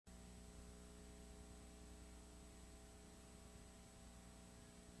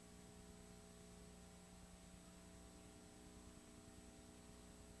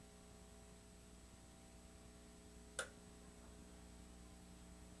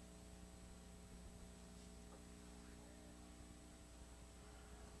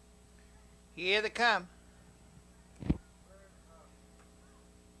Here they come.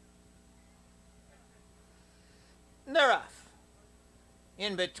 They're off.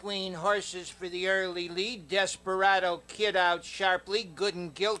 In between horses for the early lead. Desperado Kid out sharply. Good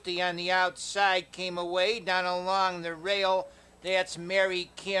and Guilty on the outside came away. Down along the rail, that's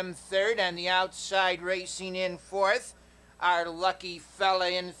Mary Kim third. On the outside, racing in fourth. Our Lucky Fella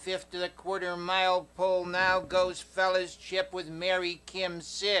in fifth to the quarter-mile pole now goes Fella's Chip with Mary Kim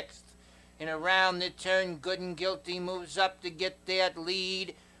sixth. And around the turn, Good and Guilty moves up to get that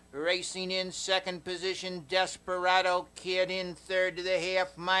lead. Racing in second position, Desperado Kid in third to the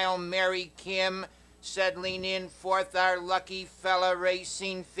half-mile. Mary Kim settling in fourth. Our Lucky Fella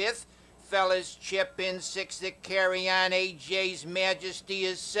racing fifth. Fella's Chip in sixth. The Carry On AJ's Majesty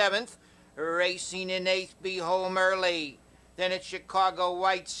is seventh. Racing in eighth, Be Home Early. Then it's Chicago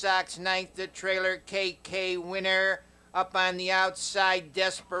White Sox ninth. The Trailer KK winner. Up on the outside,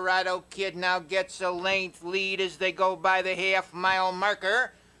 Desperado Kid now gets a length lead as they go by the half-mile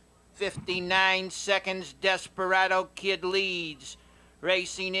marker. 59 seconds, Desperado Kid leads.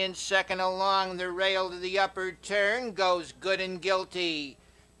 Racing in second along the rail to the upper turn goes Good and Guilty.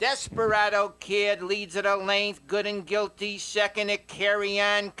 Desperado Kid leads at a length. Good and Guilty second. A Carry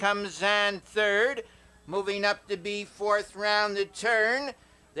On comes on third. Moving up to be fourth round the turn.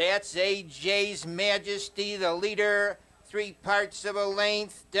 That's AJ's Majesty, the leader. 3 parts of a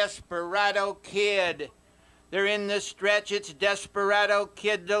length, Desperado Kid. They're in the stretch. It's Desperado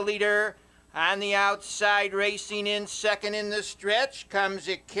Kid, the leader. On the outside, racing in second in the stretch, comes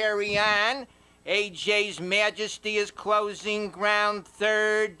a Carry On. AJ's Majesty is closing ground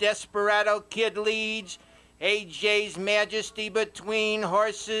third. Desperado Kid leads. AJ's Majesty between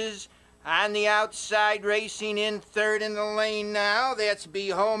horses. On the outside, racing in third in the lane now. That's Be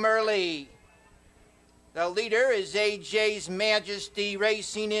Home Early. The leader is AJ's Majesty,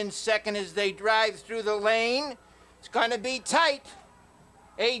 racing in second as they drive through the lane. It's going to be tight.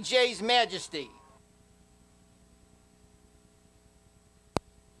 AJ's Majesty.